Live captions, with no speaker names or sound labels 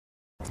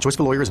Choice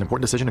of a lawyer is an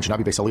important decision and should not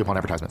be based solely upon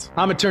advertisements.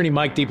 I'm attorney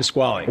Mike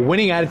DePasquale. A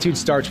winning attitude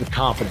starts with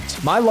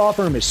confidence. My law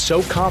firm is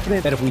so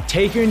confident that if we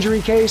take your injury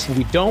case and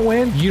we don't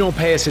win, you don't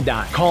pay us a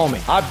dime. Call me.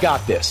 I've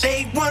got this.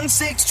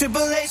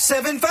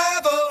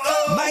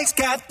 816-888-7500. Mike's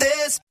got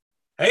this.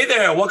 Hey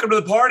there. Welcome to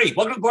the party.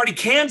 Welcome to the party,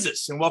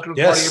 Kansas. And welcome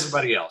to the party,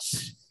 everybody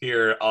else.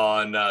 Here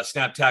on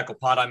Snap Tackle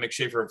Pod. I'm Mick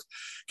Schaefer of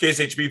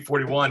KSHB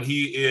 41.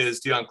 He is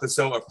Dion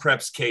Clisseau of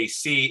Preps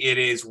KC. It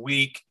is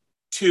week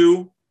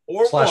 2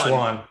 or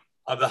 1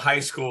 of the high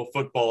school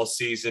football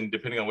season,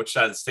 depending on which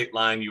side of the state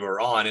line you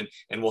are on.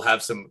 And we'll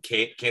have some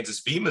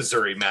Kansas v.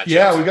 Missouri matchups.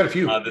 Yeah, we got a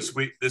few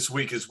this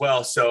week as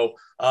well. So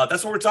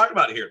that's what we're talking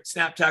about here.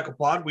 Snap Tackle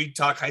Pod. We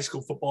talk high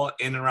school football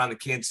in and around the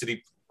Kansas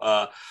City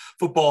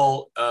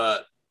football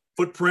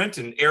footprint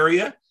and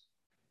area.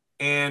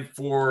 And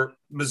for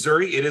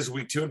Missouri, it is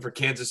week 2. And for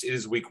Kansas, it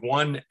is week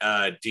 1,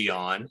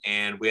 Dion.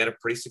 And we had a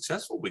pretty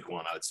successful week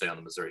 1, I would say, on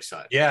the Missouri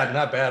side. Yeah,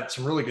 not bad.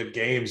 Some really good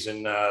games.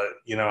 And, I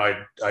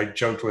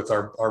joked with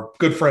our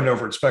good friend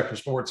over at Spectrum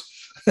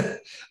Sports,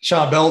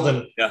 Sean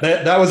Belden. Yeah.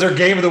 That was their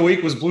game of the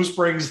week was Blue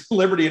Springs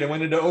Liberty, and it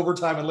went into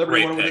overtime, and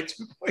Liberty went over the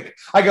 2 points.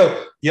 I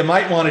go, you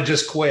might want to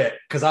just quit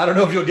because I don't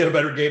know if you'll get a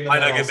better game than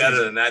that. Might not get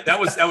better than that. That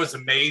was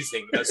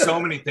amazing. So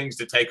many things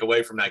to take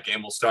away from that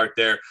game. We'll start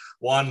there.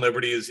 One,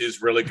 Liberty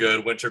is really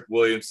good. Wintrick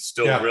Williams is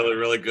still really,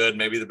 really good.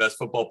 Maybe the best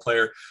football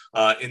player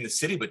in the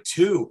city. But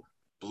 2,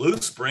 Blue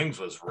Springs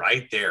was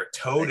right there,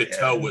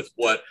 toe-to-toe with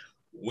what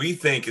we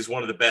think is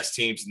one of the best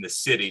teams in the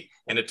city.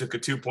 And it took a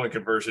 2-point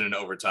conversion in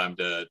overtime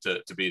to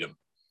beat them.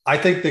 I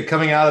think that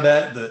coming out of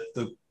that,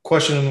 the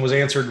question was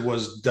answered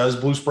was, does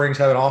Blue Springs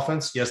have an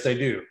offense? Yes, they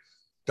do.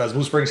 Does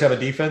Blue Springs have a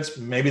defense?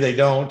 Maybe they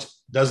don't.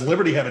 Does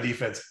Liberty have a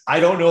defense? I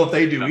don't know if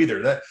they do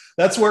either.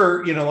 That's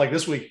where, like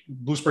this week,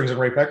 Blue Springs and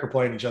Ray Peck are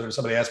playing each other.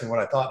 Somebody asked me what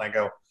I thought, and I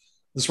go,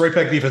 this Ray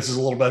Peck defense is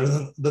a little better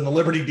than the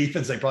Liberty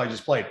defense they probably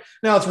just played.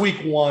 Now it's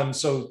week 1,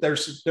 so there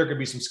could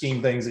be some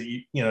scheme things that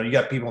you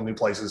got people in new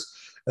places.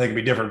 I think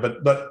it'd be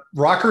different. But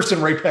Rockhurst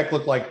and Ray Peck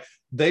look like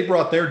they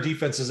brought their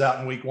defenses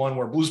out in week 1,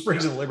 where Blue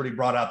Springs and Liberty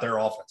brought out their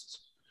offenses.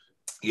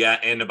 Yeah,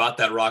 and about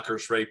that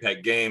Rockhurst Ray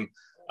Peck game,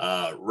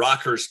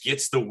 Rockhurst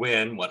gets the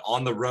win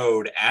on the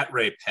road at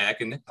Ray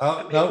Peck, and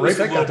Ray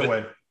Peck got the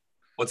win.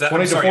 What's that?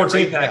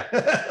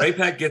 20-14. Ray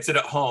Peck gets it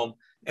at home,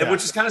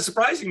 which is kind of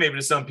surprising maybe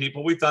to some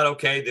people. We thought,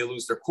 okay, they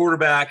lose their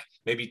quarterback,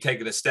 maybe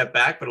taking a step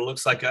back, but it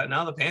looks like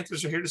now the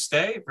Panthers are here to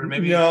stay, or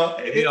maybe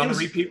on a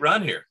repeat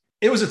run here.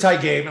 It was a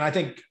tight game, and I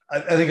think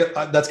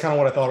that's kind of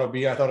what I thought it would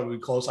be. I thought it would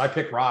be close. I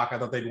picked Rock. I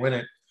thought they'd win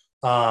it,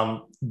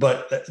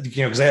 but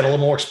because they had a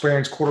little more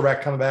experienced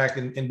quarterback coming back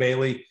in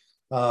Bailey.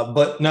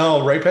 But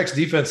no, Ray Peck's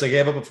defense, they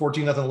gave up a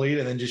 14-0 lead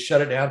and then just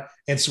shut it down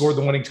and scored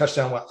the winning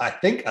touchdown with, I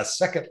think, a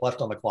second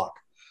left on the clock.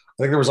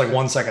 I think there was like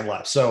 1 second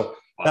left. So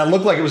that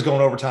looked like it was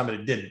going overtime, but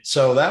it didn't.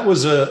 So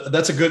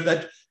that's a good,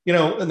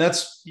 and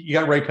that's, you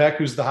got Ray Peck,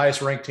 who's the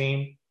highest ranked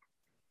team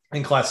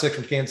in Class 6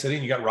 from Kansas City,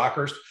 and you got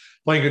Rockhurst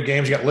playing good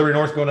games. You got Liberty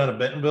North going down to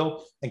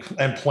Bentonville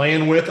and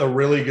playing with a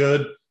really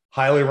good,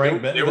 highly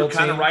ranked Bentonville team. They were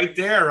kind of right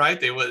there, right?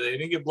 They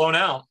didn't get blown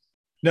out.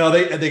 No,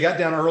 they got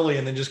down early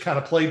and then just kind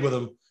of played with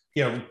them.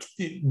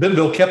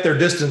 Bentonville kept their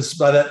distance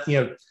by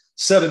that,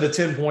 7 to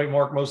 10 point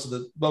mark most of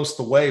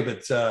the way.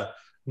 But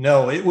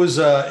no, it was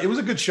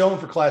a good showing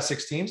for Class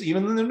 6 teams,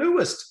 even in the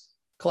newest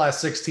Class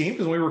 6 team.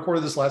 Because when we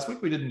recorded this last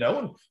week, we didn't know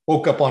and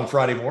woke up on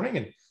Friday morning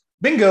and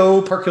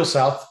bingo, Park Hill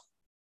South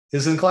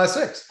is in Class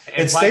 6.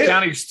 And Platte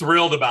County's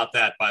thrilled about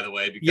that, by the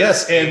way,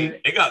 because they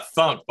got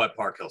thumped by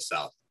Park Hill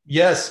South.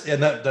 Yes,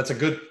 and that's a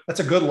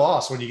good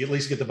loss when you at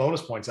least get the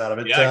bonus points out of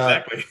it. Yeah,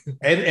 exactly.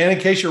 And in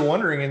case you're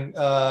wondering,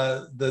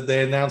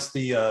 they announced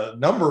the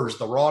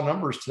raw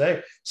numbers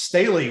today.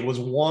 Staley was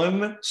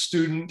 1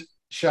 student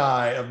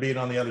shy of being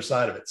on the other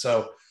side of it.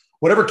 So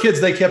whatever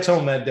kids they kept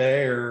home that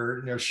day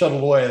or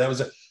shuttled away,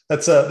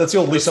 that's the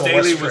old Lisa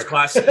Staley was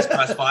class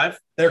 5.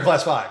 They're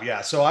Class 5, yeah.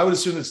 So I would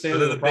assume that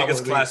Staley the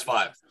biggest Class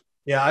 5.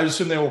 Yeah, I would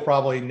assume they will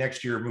probably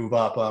next year move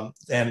up.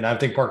 And I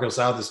think Park Hill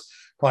South is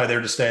probably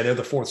there to stay. They're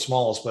the 4th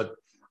smallest, but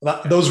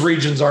those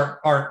regions aren't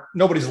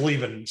nobody's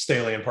leaving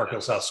Staley and Park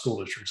Hill South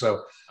School District.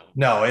 So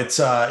no, it's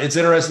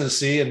interesting to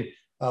see. And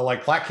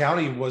like Platte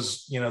County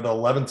was, the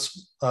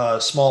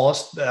 11th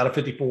smallest out of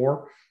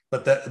 54,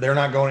 but they're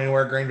not going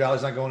anywhere. Green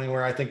Valley's not going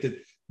anywhere. I think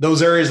that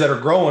those areas that are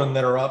growing,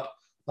 that are up,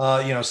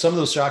 some of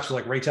those shocks,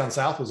 like Raytown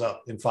South was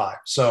up in 5.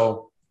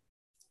 So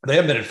they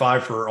haven't been in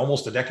 5 for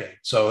almost a decade.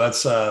 So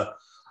that's,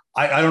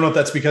 I don't know if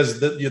that's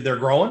because they're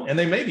growing, and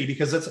they may be,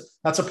 because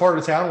that's a part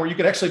of town where you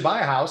could actually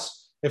buy a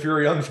house if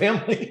you're a young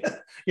family.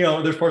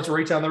 There's parts of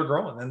Raytown that are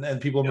growing and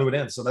people are moving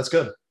in. So that's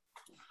good.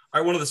 All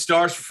right. One of the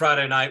stars for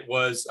Friday night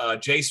was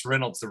Jace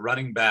Reynolds, the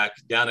running back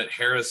down at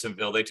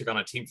Harrisonville. They took on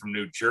a team from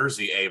New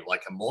Jersey, a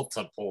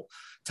multiple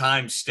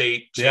time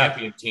state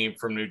champion team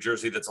from New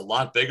Jersey. That's a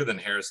lot bigger than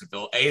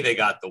Harrisonville. A, they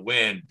got the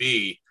win.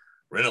 B,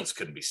 Reynolds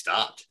couldn't be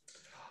stopped.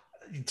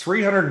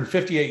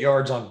 358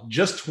 yards on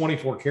just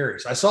 24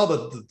 carries. I saw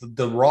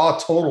the raw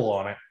total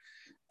on it.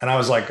 And I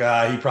was like,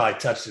 he probably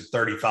touched it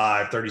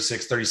 35,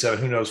 36, 37,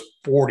 who knows,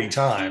 40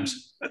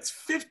 times. That's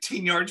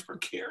 15 yards per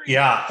carry.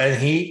 Yeah.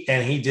 And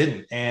he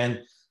didn't.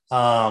 And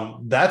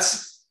that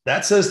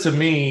says to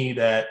me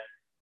that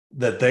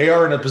they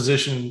are in a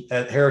position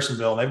at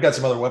Harrisonville, and they've got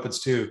some other weapons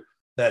too,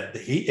 that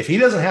if he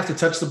doesn't have to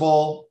touch the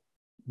ball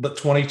but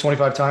 20,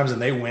 25 times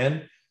and they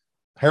win,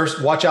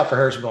 watch out for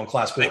Harrisonville in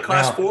Class 4.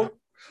 Class 4?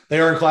 They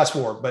are in Class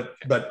 4. But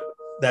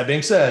that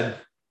being said,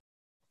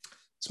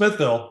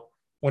 Smithville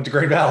went to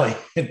Great Valley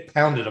and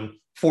pounded them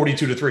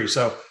 42-3.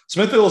 So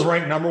Smithville is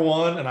ranked number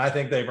 1, and I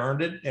think they've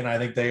earned it. And I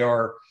think they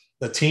are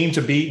the team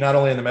to beat, not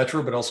only in the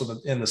Metro, but also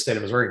in the state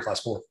of Missouri in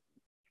Class 4.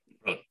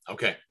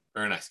 Okay.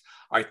 Very nice.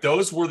 All right.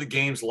 Those were the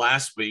games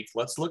last week.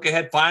 Let's look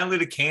ahead finally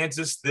to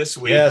Kansas this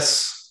week.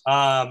 Yes.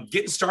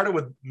 Getting started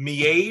with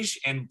Miege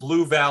and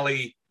Blue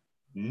Valley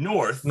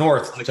North on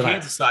the tonight.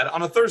 Kansas side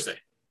on a Thursday.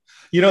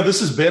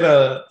 This has been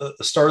a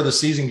start of the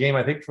season game,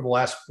 I think, for the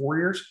last 4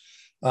 years.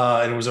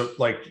 And it was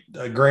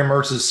Graham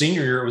Mertz's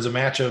senior year. It was a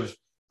match of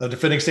the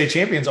defending state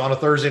champions on a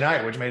Thursday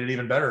night, which made it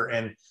even better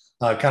and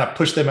kind of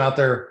pushed them out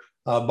there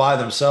by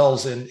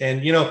themselves. And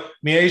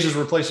Miege is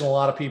replacing a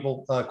lot of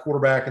people,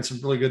 quarterback, and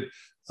some really good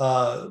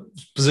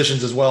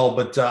positions as well.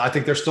 But I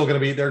think they're still going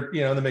to be there,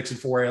 in the mix in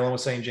 4A, along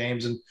with St.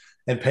 James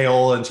and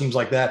Paola and teams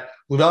like that.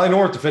 Blue Valley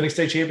North, defending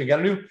state champion, got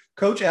a new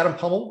coach, Adam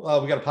Pummel.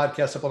 We got a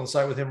podcast up on the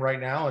site with him right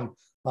now. And,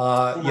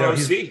 from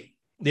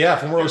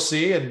OC.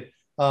 And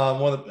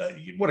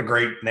what a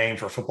great name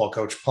for a football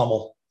coach,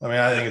 Pummel. I mean,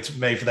 I think it's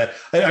made for that.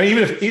 I mean,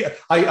 even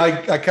if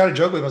I kind of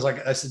joked with him,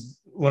 I said,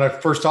 when I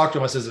first talked to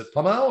him, I said, is it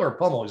Pummel or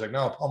Pummel? He's like,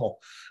 no, Pummel.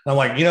 And I'm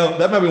like,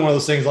 that might be one of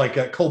those things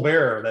like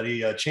Colbert that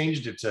he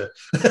changed it to,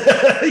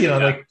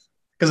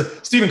 because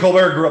Stephen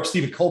Colbert grew up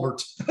Stephen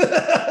Colbert.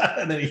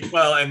 and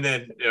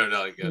then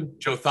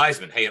Joe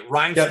Theismann. Hey, it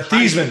rhymes with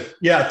Theismann.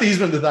 Yeah,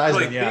 Theismann to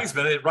Theismann.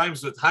 Theismann, it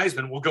rhymes with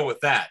Heisman. We'll go with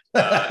that.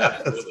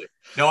 Absolutely.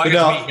 No, I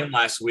got to meet him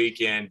last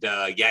week, and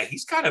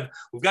he's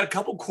we've got a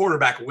couple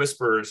quarterback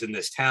whisperers in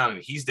this town,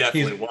 and he's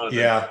definitely one of them.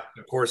 Yeah.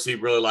 Of course, he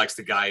really likes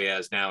the guy he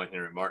has now in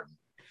Henry Martin.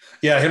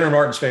 Yeah, Henry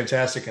Martin's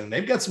fantastic, and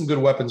they've got some good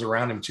weapons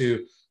around him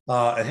too.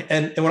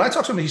 And when I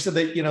talked to him, he said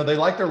they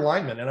like their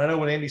linemen. And I know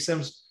when Andy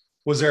Sims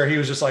was there, he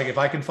was just like, if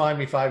I can find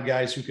me 5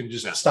 guys who can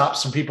just stop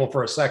some people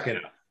for a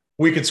second,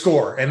 we could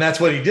score. And that's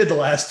what he did the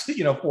last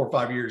 4 or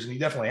 5 years, and he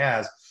definitely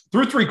has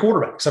through 3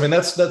 quarterbacks. I mean,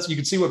 that's you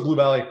can see what Blue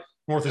Valley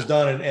North has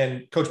done,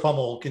 and Coach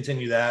Pummel will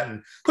continue that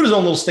and put his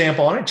own little stamp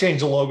on it. Change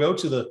the logo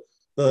to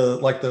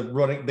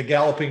the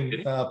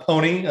galloping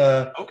pony.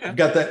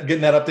 Got that,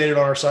 getting that updated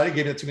on our site. He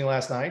gave it to me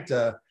last night.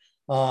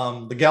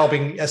 The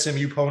galloping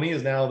SMU pony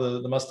is now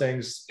the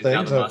Mustangs thing.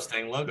 Now the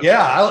Mustang logo.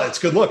 Yeah, it's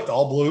a good look.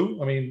 All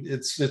blue. I mean,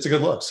 it's a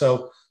good look.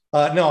 So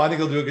no, I think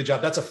they'll do a good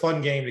job. That's a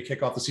fun game to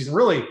kick off the season.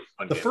 Really,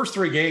 first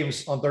 3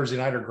 games on Thursday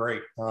night are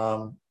great.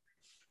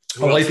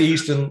 Olathe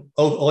East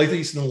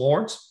and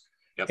Lawrence,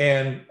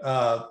 and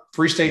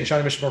Free State and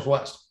Shawnee Mission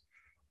Northwest.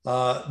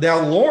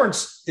 Now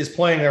Lawrence is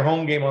playing their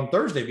home game on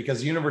Thursday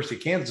because the University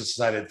of Kansas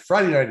decided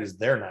Friday night is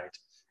their night.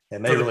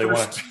 And they really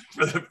want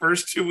for the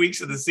first 2 weeks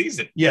of the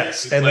season.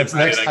 Yes, and that's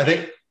next. I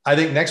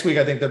think next week.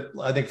 I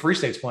think Free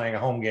State's playing a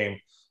home game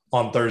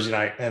on Thursday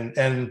night,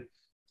 and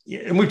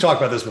we've talked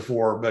about this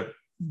before, but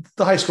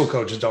the high school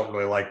coaches don't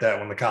really like that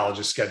when the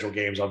colleges schedule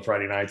games on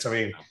Friday nights. I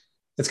mean,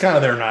 it's kind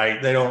of their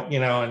night. They don't,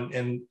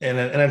 and in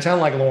a town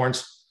like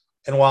Lawrence,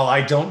 and while I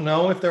don't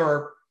know if there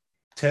are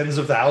tens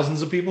of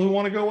thousands of people who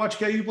want to go watch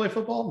KU play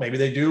football, maybe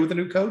they do with the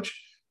new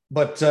coach,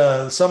 but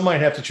some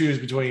might have to choose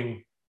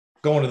between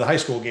going to the high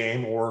school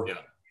game or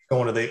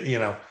going to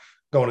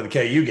the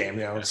KU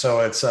game, so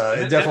it's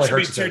it definitely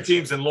hurts. 2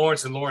 teams in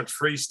Lawrence and Lawrence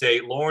Free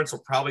State. Lawrence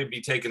will probably be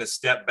taking a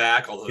step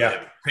back, although they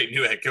have a great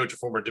new head coach, a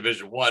former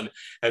Division I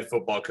head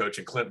football coach,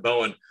 and Clint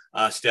Bowen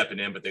stepping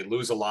in, but they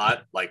lose a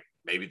lot, like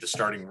maybe the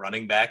starting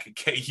running back at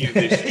KU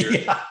this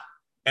year.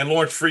 And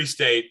Lawrence Free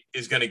State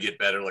is going to get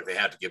better, like they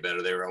have to get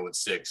better. They were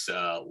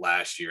 0-6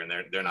 last year, and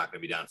they're not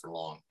going to be down for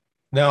long.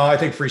 No, I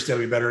think Free State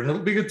will be better, and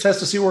it'll be a good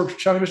test to see where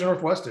Shawnee Mission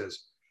Northwest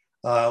is.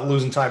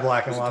 Losing Ty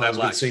Black and a lot of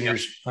those good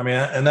seniors. I mean,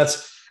 and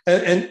that's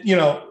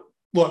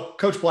look,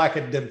 Coach Black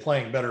had been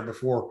playing better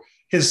before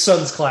his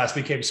son's class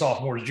became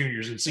sophomores,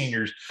 juniors, and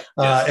seniors,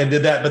 and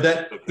did that. But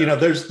that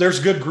there's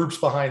good groups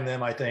behind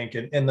them, I think,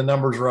 and the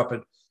numbers are up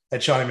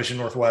at Shawnee Mission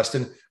Northwest.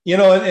 And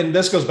and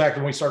this goes back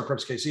to when we started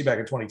Preps KC back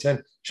in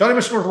 2010. Shawnee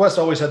Mission Northwest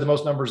always had the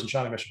most numbers in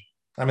Shawnee Mission.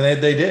 I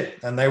mean, they did,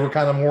 and they were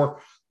kind of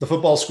more the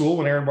football school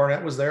when Aaron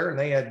Barnett was there, and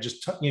they had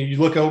just you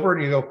look over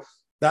and you go,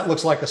 that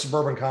looks like a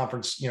suburban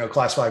conference,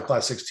 Class 5,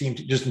 Class 6 team,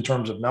 just in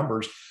terms of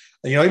numbers.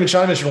 Even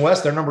Shawnee Mission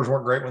West, their numbers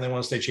weren't great when they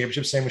won a state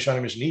championship. Same with Shawnee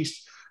Mission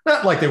East.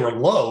 Not like they were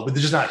low, but they're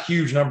just not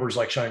huge numbers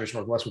like Shawnee Mission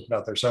Northwest would put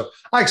out there. So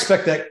I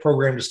expect that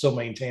program to still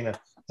maintain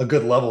a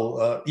good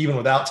level, even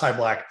without Ty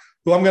Black,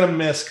 who I'm going to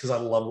miss because I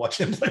love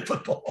watching him play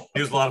football.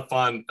 He was a lot of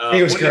fun.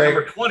 He was great.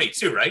 Number 20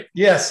 too, right?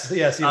 Yes,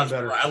 even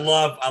better. I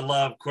love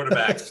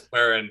quarterbacks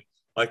wearing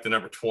like the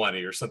number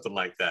 20 or something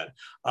like that.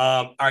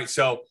 All right,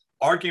 so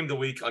our game of the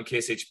week on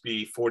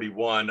KSHB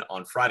 41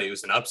 on Friday, it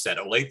was an upset.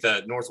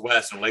 Olathe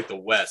Northwest and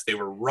Olathe West, they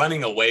were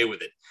running away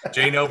with it.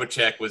 Jay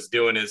Novacek was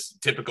doing his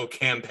typical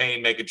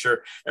campaign, making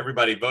sure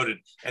everybody voted.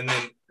 And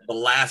then the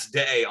last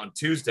day on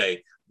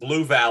Tuesday,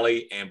 Blue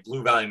Valley and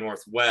Blue Valley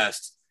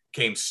Northwest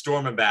came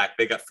storming back.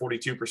 They got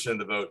 42% of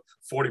the vote,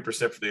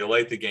 40% for the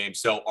Olathe game.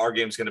 So our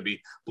game is going to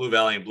be Blue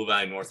Valley and Blue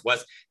Valley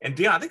Northwest. And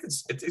Dion, I think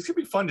it's going to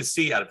be fun to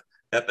see out of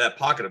that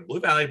pocket of Blue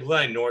Valley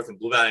North, and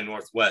Blue Valley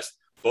Northwest.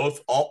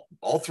 Both all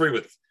three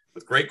with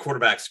great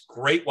quarterbacks,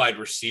 great wide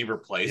receiver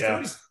plays.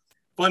 Yeah. It's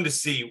fun to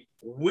see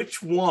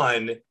which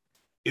one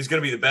is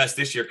going to be the best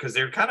this year, because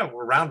they're kind of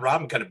round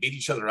robin, kind of beat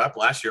each other up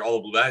last year. All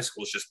the Blue Valley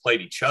schools just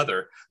played each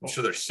other. I'm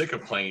sure they're sick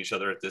of playing each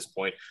other at this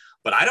point.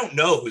 But I don't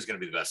know who's going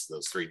to be the best of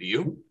those three. Do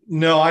you?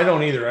 No, I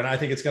don't either. And I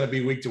think it's going to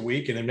be week to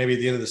week. And then maybe at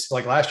the end of this,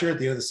 like last year at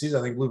the end of the season,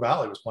 I think Blue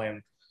Valley was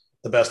playing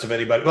the best of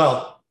anybody.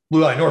 Well,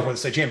 Blue Valley North won the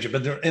state championship,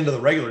 but at the end of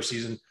the regular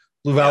season,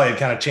 Blue Valley had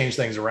kind of changed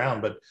things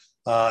around. But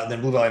then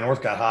Blue Valley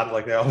North got hot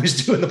like they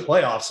always do in the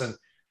playoffs. And,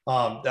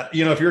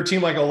 if you're a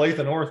team like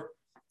Olathe North,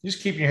 you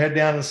just keep your head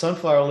down in the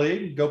Sunflower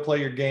League, go play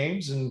your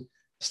games and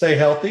stay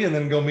healthy, and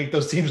then go meet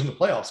those teams when the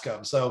playoffs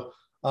come. So,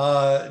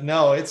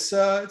 no, it's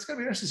going to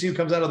be interesting to see who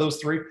comes out of those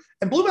three.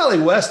 And Blue Valley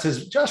West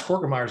Josh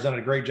Korkemeyer's done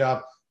a great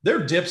job.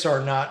 Their dips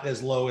are not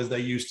as low as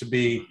they used to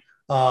be.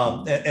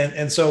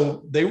 And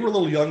so they were a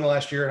little young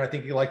last year, and I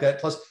think you like that.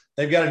 Plus,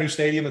 they've got a new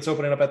stadium that's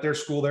opening up at their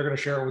school. They're going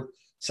to share it with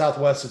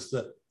Southwest. It's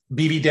the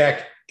BB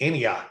DAC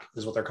Antioch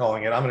is what they're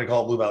calling it. I'm going to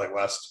call it Blue Valley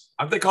West.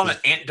 Aren't they calling it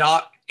Ant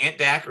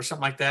DAC or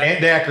something like that?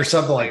 Ant DAC or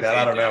something like that.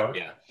 I don't know.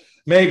 Yeah.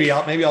 Maybe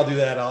I'll do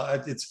that.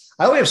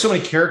 I only have so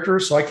many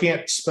characters, so I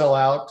can't spell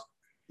out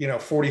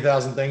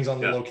 40,000 things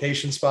on the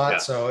location spot. Yeah.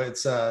 So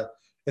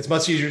it's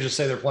much easier to just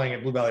say they're playing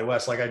at Blue Valley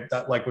West.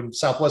 Like when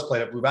Southwest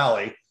played at Blue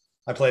Valley,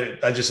 I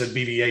just said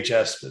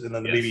BVHS and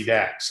then the BB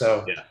DAC.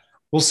 So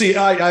we'll see.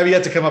 I've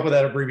yet to come up with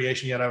that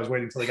abbreviation yet. I was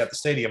waiting until they got the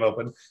stadium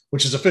open,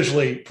 which is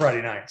officially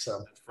Friday night.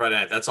 So Friday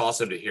night. That's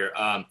awesome to hear.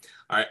 All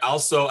right.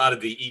 Also out of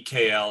the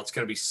EKL, it's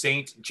going to be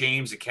St.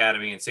 James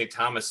Academy and St.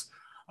 Thomas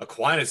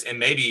Aquinas, and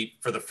maybe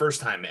for the first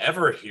time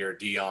ever here,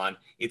 Dion,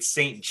 it's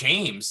St.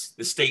 James,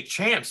 the state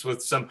champs,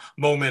 with some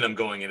momentum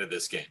going into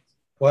this game.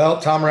 Well,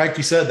 Tom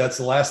Radke said that's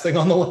the last thing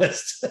on the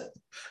list.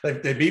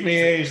 they beat me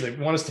age. They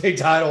won a state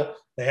title.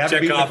 They haven't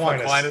beaten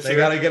Aquinas. They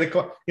got to get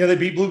a. They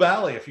beat Blue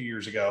Valley a few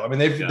years ago. I mean,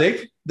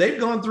 they've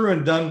gone through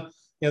and done.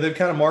 They've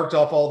kind of marked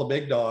off all the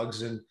big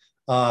dogs, and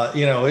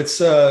it's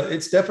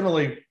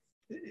definitely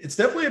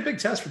a big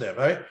test for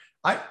them.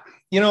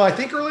 I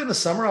think early in the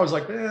summer, I was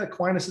like,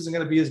 Aquinas isn't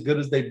going to be as good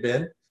as they've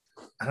been.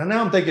 And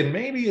now I'm thinking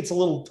maybe it's a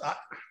little,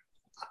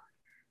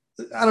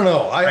 I don't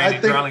know. I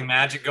think Darling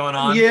magic going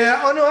on.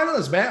 Yeah. Oh, no, I know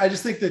it's bad. I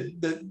just think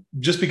that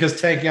just because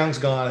Tank Young's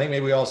gone, I think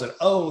maybe we all said,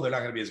 they're not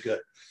going to be as good.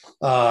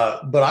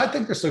 But I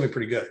think they're still going to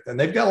be pretty good. And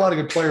they've got a lot of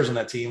good players on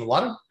that team. A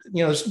lot of,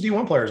 there's some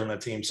D1 players on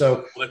that team.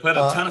 So they played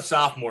a ton of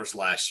sophomores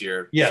last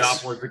year. Yes.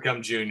 Sophomores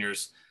become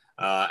juniors,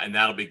 and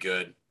that'll be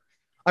good.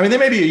 I mean, they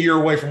may be a year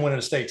away from winning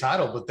a state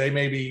title, but they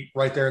may be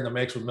right there in the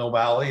mix with Mill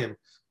Valley and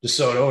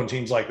DeSoto and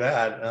teams like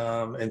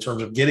that in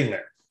terms of getting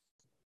there.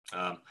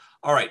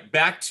 All right,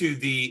 back to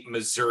the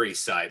Missouri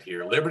side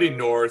here. Liberty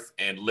North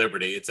and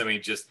Liberty.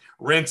 Just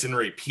rinse and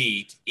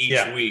repeat each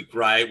week,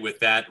 right?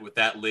 With that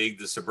league,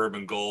 the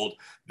Suburban Gold.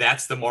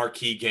 That's the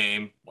marquee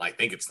game. Well, I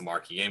think it's the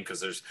marquee game because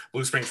there's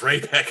Blue Springs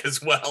Ray-Bec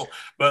as well.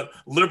 But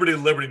Liberty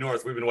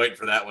North, we've been waiting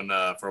for that one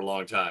for a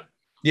long time.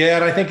 Yeah,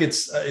 and I think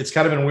it's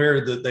kind of been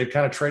weird that they've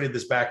kind of traded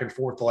this back and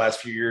forth the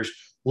last few years.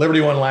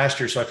 Liberty won last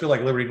year, so I feel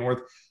like Liberty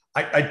North.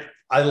 I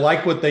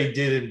like what they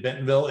did in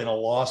Bentonville in a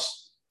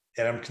loss,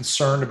 and I'm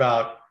concerned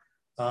about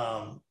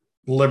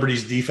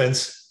Liberty's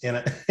defense in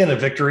a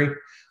victory.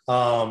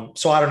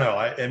 So I don't know.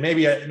 And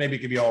maybe it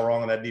could be all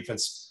wrong, and that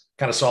defense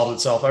kind of solved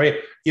itself. I mean,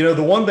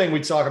 the one thing we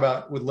talk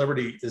about with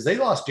Liberty is they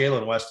lost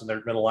Jalen Weston,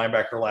 their middle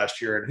linebacker,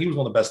 last year, and he was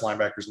one of the best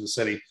linebackers in the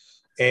city.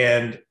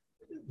 And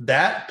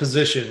that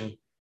position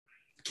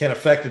can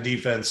affect the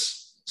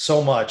defense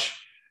so much.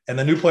 And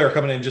the new player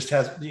coming in just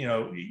has, he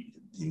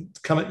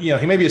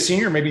may be a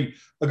senior, maybe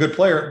a good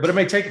player, but it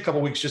may take a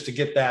couple of weeks just to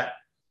get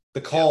the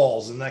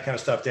calls and that kind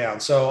of stuff down.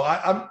 So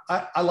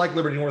I like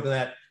Liberty North in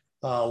that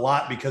a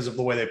lot because of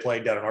the way they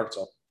played down in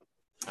Arkansas. All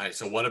right.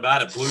 So what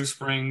about it? Blue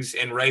Springs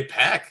and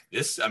Ray-Bec?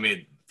 This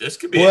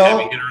could be a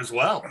heavy hitter as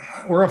well.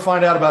 We're going to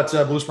find out about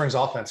Blue Springs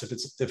offense if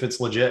it's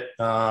legit.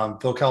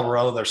 Phil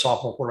Calvarello, their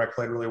sophomore quarterback,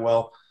 played really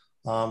well.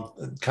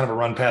 Kind of a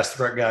run past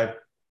threat guy.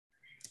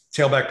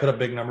 Tailback put up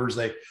big numbers.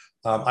 Ike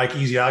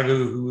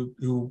Eziagu,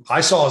 who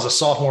I saw as a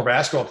sophomore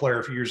basketball player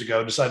a few years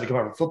ago, decided to come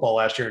out for football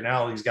last year.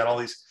 Now he's got all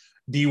these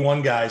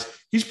D1 guys.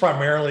 He's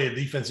primarily a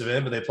defensive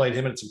end, but they played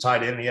him at some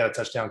tight end, and he had a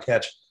touchdown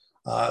catch.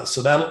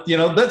 So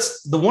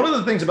that's one of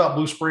the things about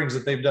Blue Springs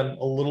that they've done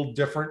a little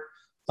different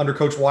under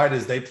Coach White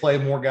is they play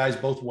more guys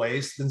both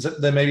ways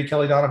than maybe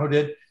Kelly Donahoe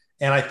did.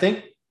 And I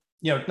think,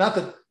 not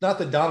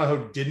that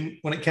Donahoe didn't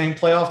when it came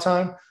playoff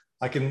time.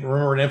 I can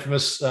remember an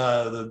infamous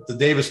the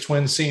Davis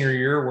twins senior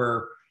year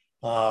where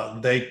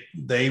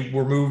they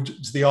were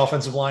moved to the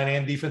offensive line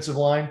and defensive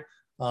line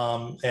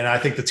And I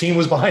think the team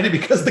was behind it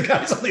because the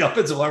guys on the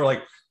offensive line were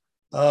like,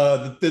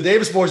 the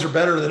Davis boys are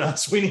better than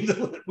us. We need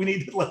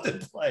to let them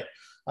play.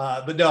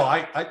 But no,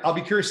 I'll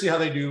be curious to see how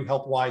they do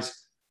health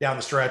wise down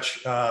the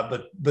stretch.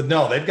 But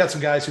no, they've got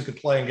some guys who can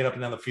play and get up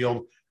and down the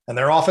field, and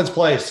their offense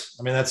plays.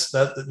 I mean,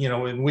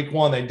 in week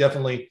one, they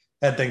definitely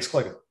had things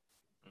clicking.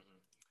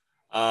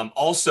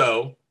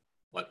 Also,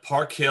 like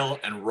Park Hill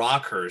and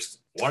Rockhurst,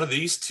 one of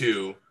these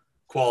two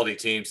quality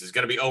teams is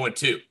going to be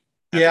 0-2.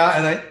 Yeah,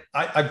 and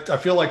I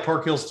feel like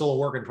Park Hill's still a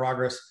work in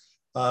progress.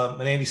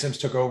 And Andy Sims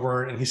took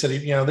over, and he said,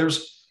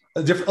 there's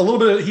he had a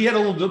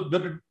little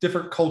bit of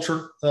different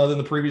culture than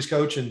the previous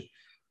coach, and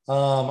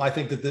I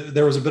think that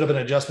there was a bit of an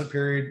adjustment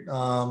period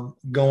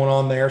going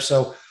on there.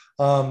 So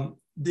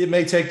it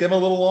may take them a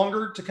little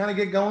longer to kind of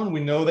get going. We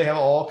know they have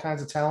all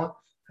kinds of talent.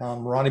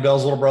 Ronnie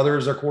Bell's little brother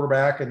is their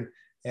quarterback, and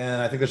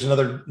I think there's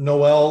another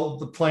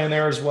Noel playing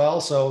there as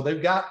well. So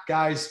they've got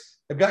guys,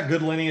 they've got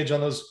good lineage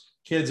on those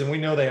kids, and we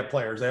know they have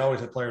players. They always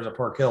have players at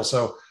Park Hill.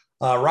 So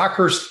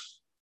Rockhurst,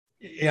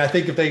 I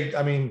think if they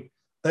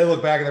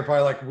look back and they're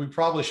probably like, we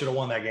probably should have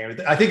won that game.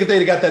 I think if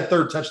they'd got that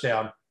third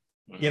touchdown,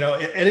 at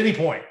any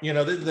point,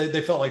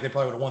 they felt like they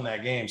probably would have won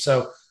that game.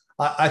 So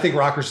I think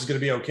Rockhurst is going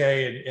to be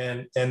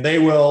okay, and they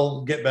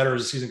will get better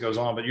as the season goes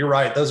on. But you're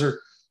right; those are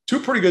two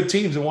pretty good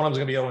teams, and one of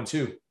them is going to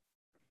be 0-2.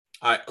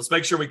 All right, let's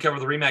make sure we cover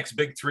the RE/MAX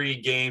Big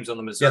Three games on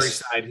the Missouri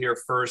side here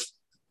first.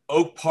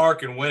 Oak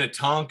Park and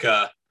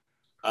Winnetonka,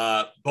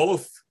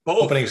 both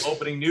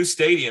opening new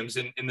stadiums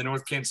in the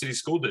North Kansas City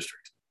School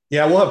District.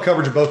 Yeah, we'll have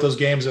coverage of both those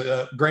games.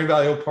 Grain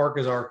Valley Oak Park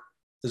is our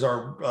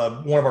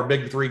one of our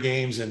Big Three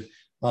games, and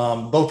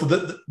both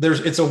of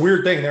it's a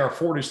weird thing. There are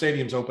 4 new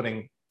stadiums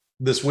opening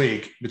this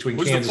week between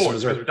Kansas and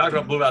Missouri. We're talking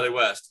about Blue Valley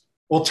West.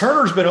 Well,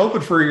 Turner's been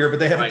open for a year, but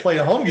they haven't played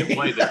a home game. They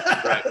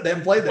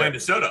haven't played there.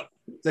 DeSoto.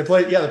 They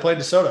played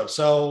DeSoto.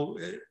 So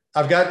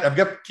I've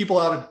got people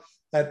out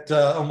at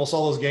almost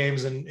all those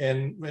games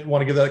and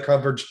want to give that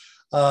coverage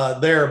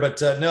there.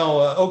 But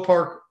Oak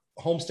Park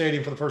home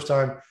stadium for the first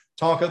time.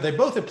 Tonka, they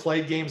both have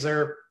played games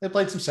there. They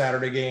played some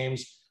Saturday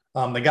games.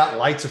 They got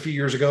lights a few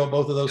years ago,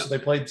 both of those. So they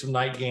played some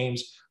night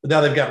games. But now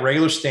they've got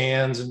regular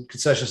stands and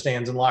concession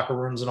stands and locker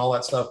rooms and all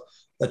that stuff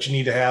that you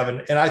need to have.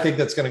 And I think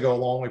that's going to go a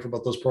long way for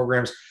both those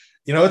programs.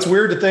 It's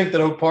weird to think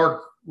that Oak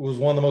Park was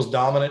one of the most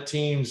dominant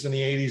teams in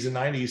the 80s and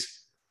 90s,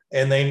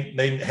 and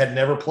they had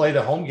never played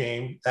a home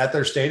game at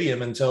their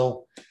stadium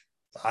until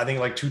I think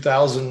like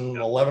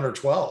 2011 or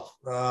 12.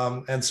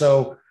 And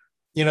so,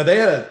 they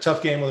had a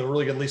tough game with a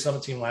really good Lee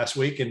Summit team last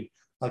week, and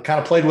kind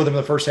of played with them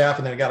in the first half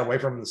and then got away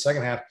from them in the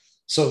second half.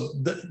 So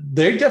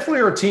they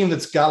definitely are a team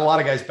that's got a lot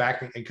of guys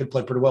back and could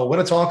play pretty well.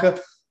 Winnetonka,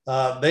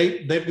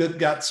 they've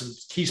got some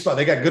key spots.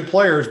 They got good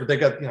players, but they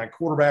got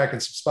quarterback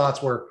and some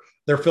spots where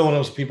they're filling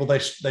those people. They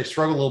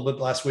struggled a little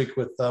bit last week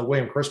with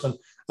William Crispin,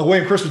 a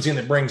William Crispin team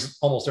that brings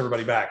almost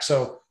everybody back.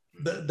 So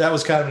that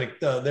was kind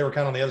of they were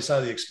kind of on the other side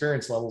of the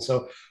experience level.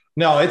 So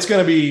no, it's going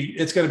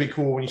to be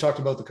cool. When you talk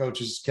to both the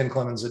coaches, Ken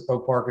Clemens at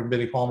Oak Park and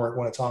Benny Palmer at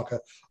Winnetonka,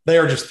 they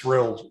are just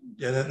thrilled,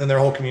 and their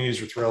whole communities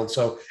are thrilled.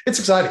 So it's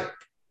exciting.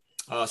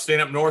 Staying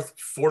up north,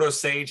 Fort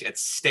Osage at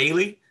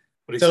Staley.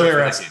 What do So you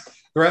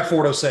they're at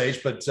Fort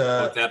Osage, but it's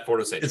at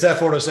Fort Osage. It's at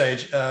Fort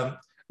Osage.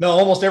 No,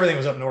 almost everything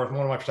was up north.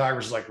 One of my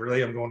photographers was like,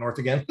 "Really? I'm going north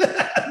again?"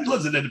 He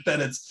lives in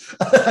Independence.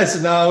 I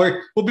said, "No,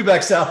 we'll be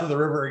back south of the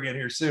river again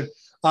here soon."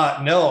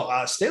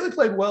 Staley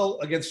played well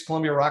against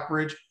Columbia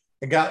Rockbridge.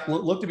 It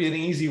looked to be an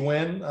easy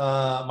win.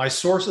 My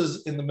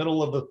sources in the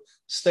middle of the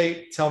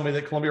state tell me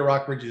that Columbia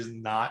Rockbridge is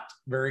not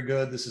very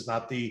good. This is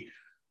not the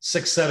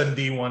 6'7"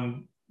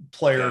 D1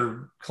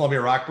 player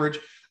Columbia Rockbridge.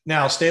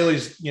 Now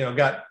Staley's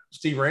got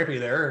Steve Rampy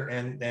there,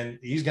 and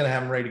he's going to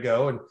have him ready to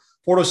go. And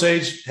Fort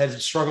Osage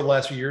has struggled the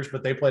last few years,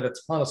 but they played a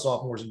ton of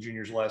sophomores and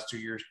juniors the last 2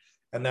 years,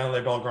 and now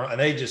they've all grown. And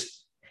they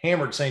just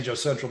hammered St. Joe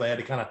Central. They had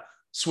to kind of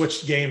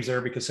switch games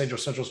there because St. Joe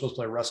Central was supposed to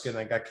play Ruskin, and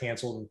they got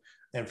canceled,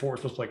 and Fort was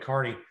supposed to play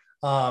Kearney.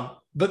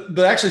 But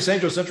actually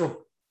St. Joe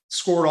Central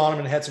scored on them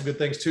and had some good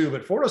things too.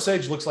 But Fort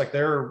Osage looks like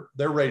they're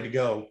ready to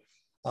go.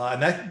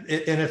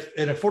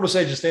 If Fort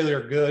Osage and Staley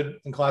are good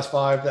in Class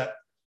 5,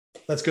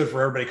 that's good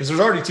for everybody, because there's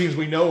already teams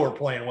we know are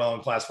playing well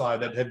in Class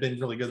 5 that have been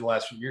really good the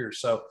last few years.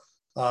 So,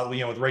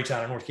 with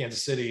Raytown and North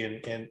Kansas City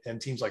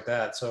and teams like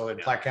that. So, in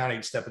Platte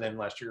County stepping in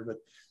last year. But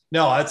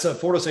no, it's a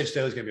Fort Osage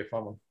Staley is going to be a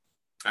fun one.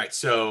 All right,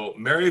 so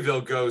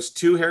Maryville goes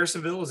to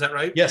Harrisonville. Is that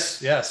right?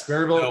 Yes,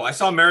 Maryville. So I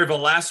saw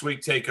Maryville last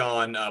week take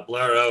on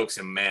Blair Oaks,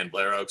 and man,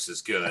 Blair Oaks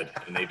is good,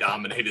 and they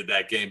dominated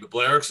that game. But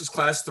Blair Oaks is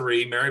Class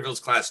 3, Maryville's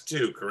Class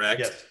 2,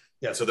 correct?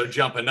 Yes. So they're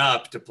jumping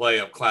up to play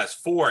a Class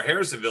 4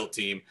 Harrisonville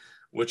team,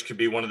 which could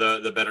be one of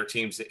the better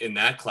teams in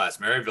that class.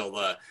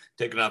 Maryville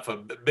taking off a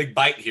big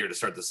bite here to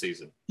start the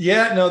season.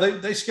 Yeah, no,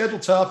 they schedule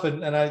tough,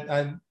 and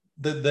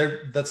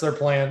that's their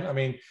plan. I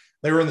mean,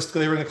 they were in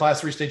the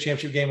Class 3 state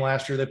championship game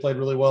last year. They played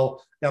really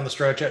well down the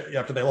stretch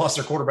after they lost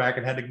their quarterback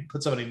and had to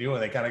put somebody new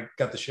in. They kind of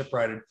got the ship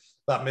righted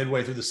about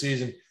midway through the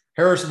season.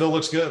 Harrisonville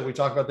looks good. We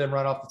talked about them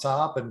right off the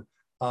top and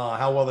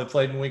how well they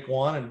played in week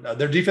one. And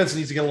their defense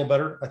needs to get a little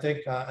better, I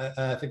think.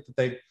 I think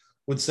that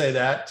would say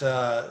that,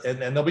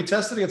 and they'll be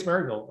tested against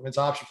Maryville. I mean, it's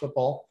option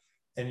football,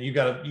 and you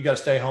got to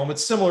stay home.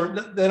 It's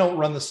similar. They don't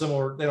run the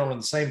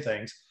same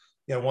things.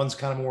 You know, one's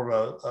kind of more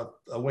of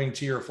a wing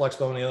tee or a flex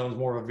bone, the other one's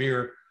more of a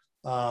veer.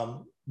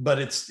 But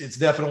it's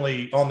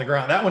definitely on the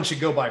ground. That one should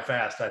go by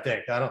fast, I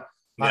think. I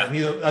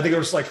think there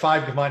was like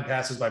 5 combined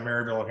passes by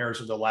Maryville and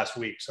Harrisonville last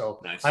week, so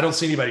nice. I don't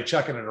see anybody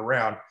chucking it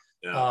around.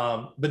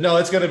 Yeah. But no,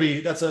 it's going to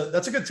be that's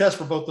a good test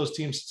for both those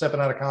teams stepping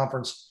out of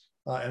conference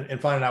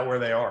and finding out where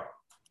they are.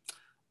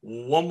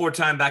 One more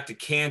time back to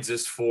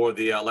Kansas for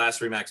the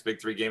last Remax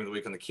Big 3 game of the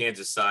week on the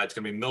Kansas side. It's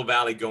going to be Mill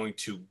Valley going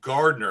to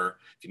Gardner.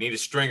 If you need a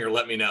stringer,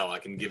 let me know. I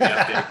can give you an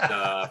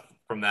update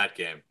from that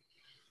game.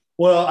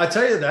 Well, I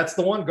tell you, that's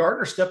the one.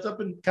 Gardner stepped up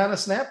and kind of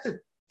snapped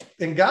it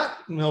and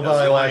got Mill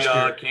Valley last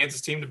year.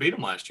 Kansas team to beat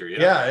them last year.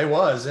 Yeah, it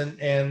was.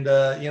 And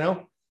you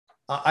know,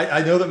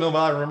 I know that Mill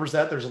Valley remembers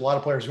that. There's a lot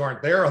of players who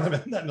aren't there on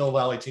that Mill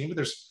Valley team, but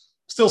there's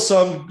still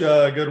some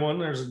good one.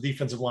 There's a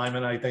defensive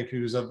lineman, I think,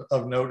 who's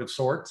of note of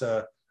sorts.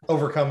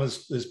 Overcome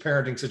his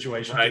parenting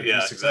situation. Right.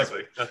 Yeah,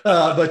 exactly.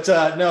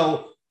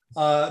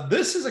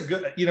 This is a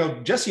good, you know,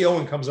 Jesse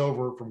Owen comes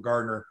over from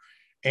Gardner,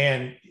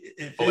 and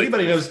if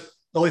anybody knows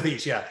Olathe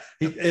East, yeah.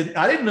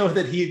 I didn't know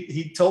that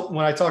he told,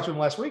 when I talked to him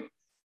last week,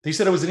 he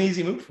said it was an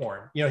easy move for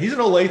him. You know, he's an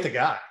Olathe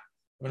guy.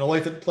 I mean,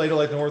 Olathe played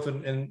Olathe North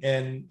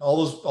and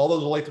all those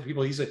Olathe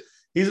people. He's an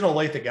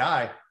Olathe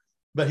guy,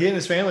 but he and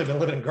his family have been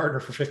living in Gardner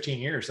for 15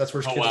 years. That's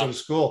where his kids go to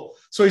school.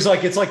 So he's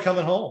like, it's like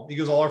coming home. He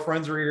goes, all our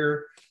friends are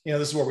here. You know,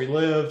 this is where we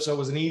live. So it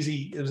was an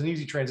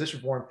easy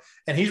transition for him.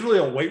 And he's really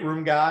a weight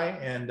room guy.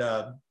 And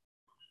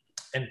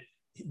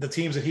the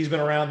teams that he's been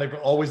around, they've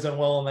always done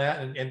well on that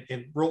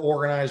and real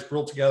organized,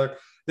 real together.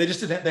 They just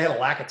didn't, they had a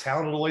lack of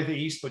talent at Olathe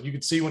East, but you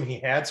could see when he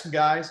had some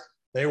guys,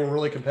 they were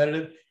really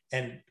competitive.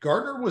 And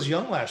Gardner was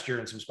young last year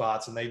in some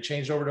spots, and they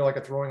changed over to like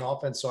a throwing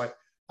offense. So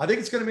I think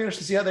it's going to be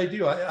interesting to see how they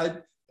do.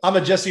 I'm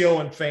a Jesse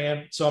Owen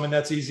fan. So, I mean,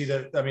 it's easy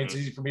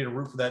for me to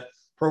root for that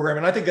program.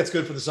 And I think that's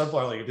good for the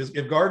Sunflower League.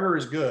 If Gardner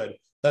is good,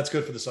 that's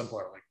good for the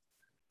Sunflower League.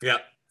 Yeah,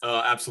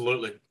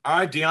 absolutely. All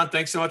right, Dion,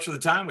 thanks so much for the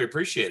time. We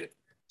appreciate it.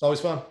 It's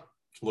always fun.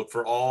 Look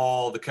for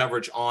all the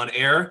coverage on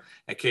air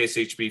at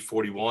KSHB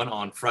 41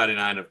 on Friday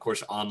night, and of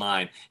course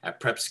online at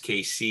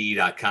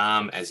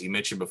prepskc.com. As you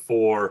mentioned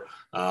before,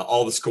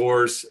 all the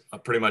scores are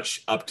pretty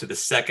much up to the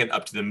second,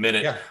 up to the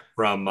minute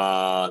from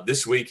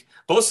this week,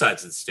 both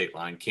sides of the state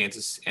line,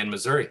 Kansas and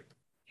Missouri.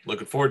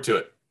 Looking forward to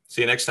it.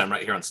 See you next time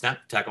right here on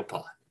Snap Tackle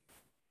Pod.